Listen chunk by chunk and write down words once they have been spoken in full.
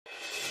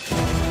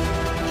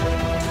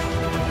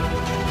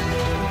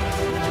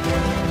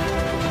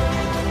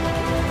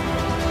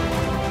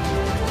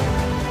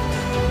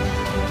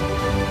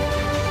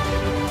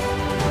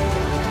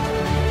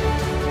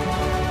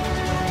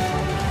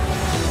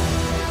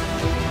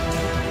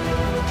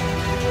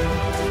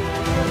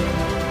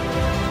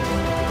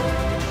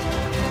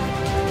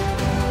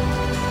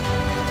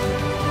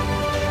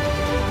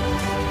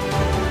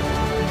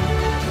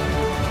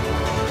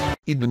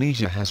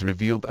Indonesia has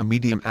revealed a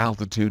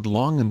medium-altitude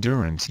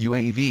long-endurance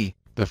UAV,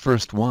 the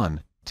first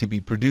one to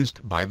be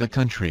produced by the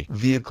country.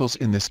 Vehicles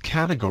in this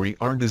category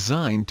are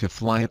designed to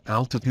fly at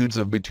altitudes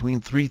of between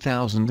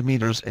 3,000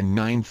 meters and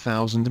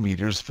 9,000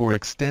 meters for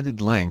extended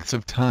lengths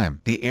of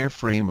time. The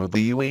airframe of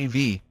the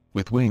UAV,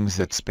 with wings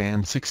that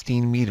span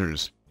 16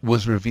 meters,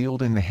 was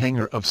revealed in the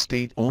hangar of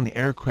state-owned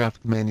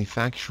aircraft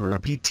manufacturer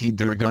PT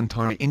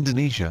Dirgantara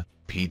Indonesia,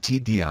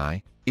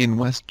 PTDI, in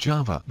West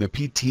Java. The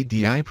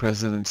PTDI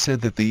president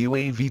said that the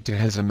UAV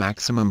has a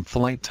maximum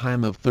flight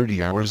time of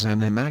 30 hours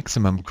and a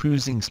maximum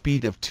cruising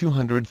speed of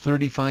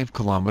 235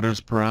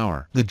 km per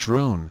hour. The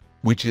drone,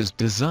 which is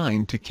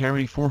designed to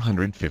carry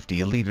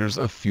 450 liters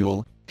of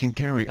fuel, can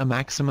carry a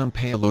maximum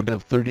payload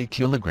of 30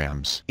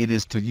 kilograms. It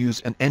is to use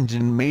an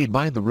engine made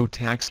by the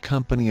Rotax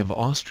company of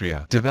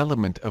Austria.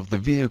 Development of the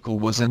vehicle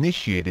was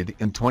initiated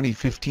in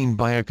 2015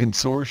 by a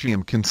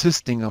consortium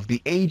consisting of the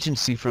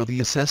Agency for the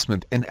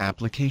Assessment and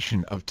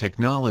Application of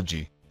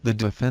Technology, the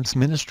Defense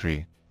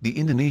Ministry, the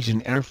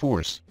Indonesian Air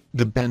Force,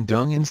 the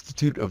Bandung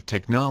Institute of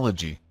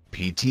Technology,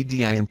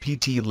 PTDI and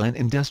PT Len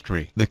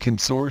Industry. The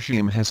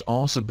consortium has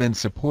also been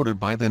supported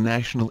by the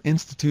National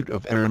Institute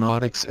of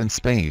Aeronautics and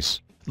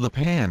Space,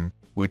 LAPAN,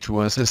 which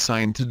was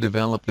assigned to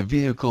develop the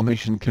vehicle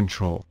mission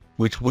control,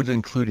 which would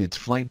include its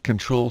flight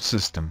control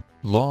system,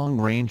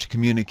 long-range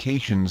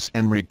communications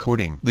and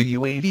recording. The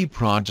UAV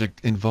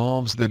project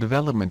involves the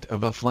development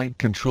of a flight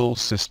control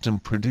system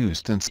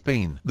produced in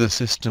Spain. The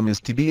system is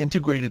to be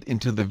integrated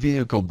into the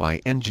vehicle by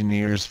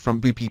engineers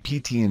from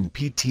BPPT and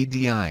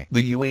PTDI.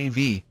 The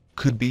UAV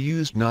could be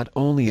used not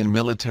only in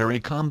military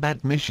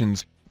combat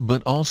missions,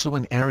 but also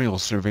in aerial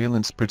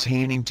surveillance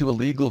pertaining to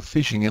illegal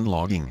fishing and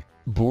logging,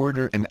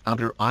 border and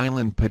outer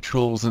island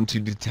patrols, and to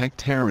detect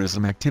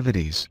terrorism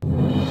activities.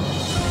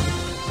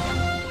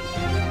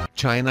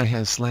 China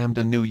has slammed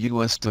a new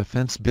U.S.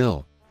 defense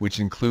bill, which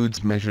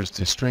includes measures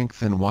to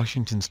strengthen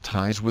Washington's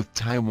ties with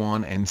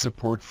Taiwan and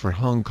support for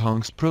Hong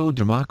Kong's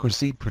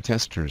pro-democracy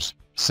protesters,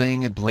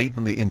 saying it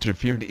blatantly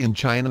interfered in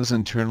China's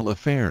internal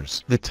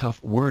affairs. The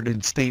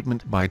tough-worded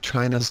statement by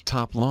China's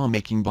top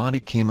lawmaking body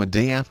came a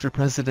day after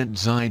President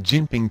Xi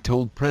Jinping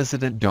told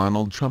President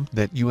Donald Trump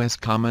that U.S.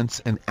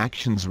 comments and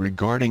actions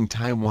regarding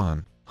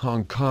Taiwan,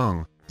 Hong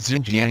Kong,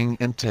 Xinjiang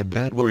and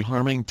Tibet were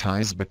harming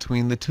ties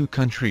between the two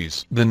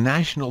countries. The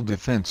National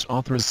Defense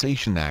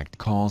Authorization Act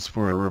calls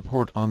for a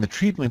report on the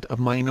treatment of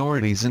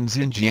minorities in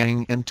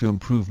Xinjiang and to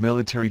improve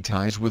military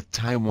ties with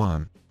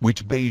Taiwan,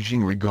 which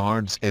Beijing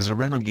regards as a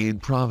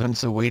renegade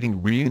province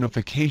awaiting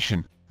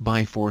reunification,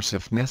 by force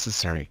if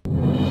necessary.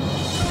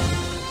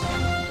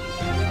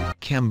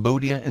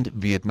 Cambodia and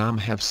Vietnam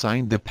have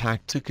signed the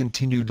pact to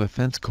continue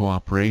defense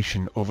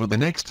cooperation over the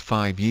next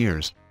 5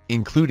 years,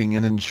 including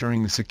in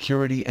ensuring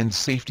security and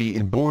safety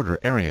in border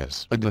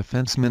areas. A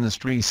Defense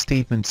Ministry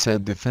statement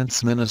said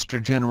Defense Minister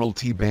General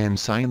T Ban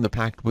signed the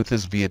pact with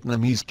his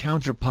Vietnamese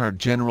counterpart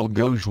General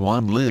Ngo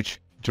Xuan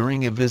Lich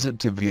during a visit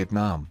to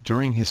Vietnam.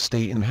 During his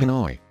stay in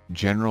Hanoi,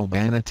 General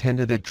Ban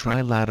attended a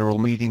trilateral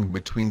meeting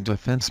between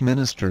defense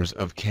ministers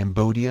of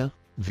Cambodia,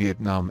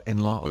 Vietnam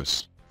and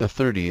Laos, the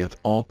 30th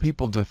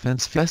All-People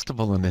Defense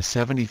Festival and the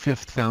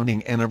 75th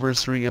founding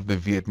anniversary of the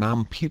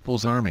Vietnam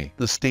People's Army.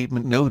 The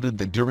statement noted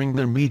that during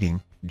their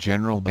meeting,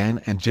 General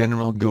Ban and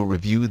General Ngo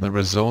reviewed the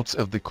results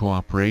of the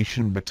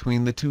cooperation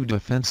between the two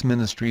defense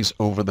ministries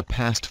over the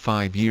past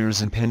 5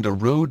 years and penned a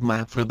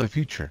roadmap for the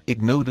future.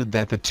 It noted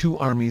that the two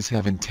armies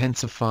have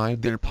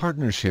intensified their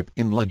partnership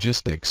in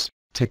logistics,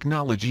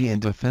 technology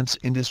and defense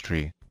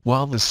industry,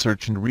 while the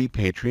search and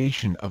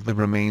repatriation of the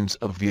remains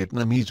of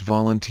Vietnamese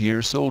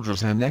volunteer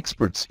soldiers and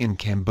experts in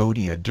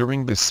Cambodia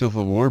during the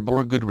Civil War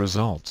bore good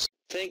results.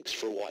 Thanks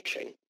for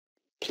watching.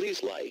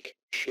 Please like,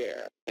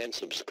 share, and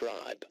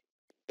subscribe.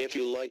 If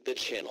you like the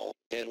channel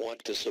and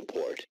want to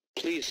support,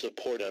 please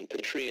support on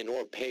Patreon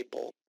or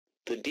PayPal.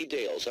 The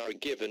details are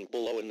given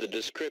below in the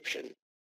description.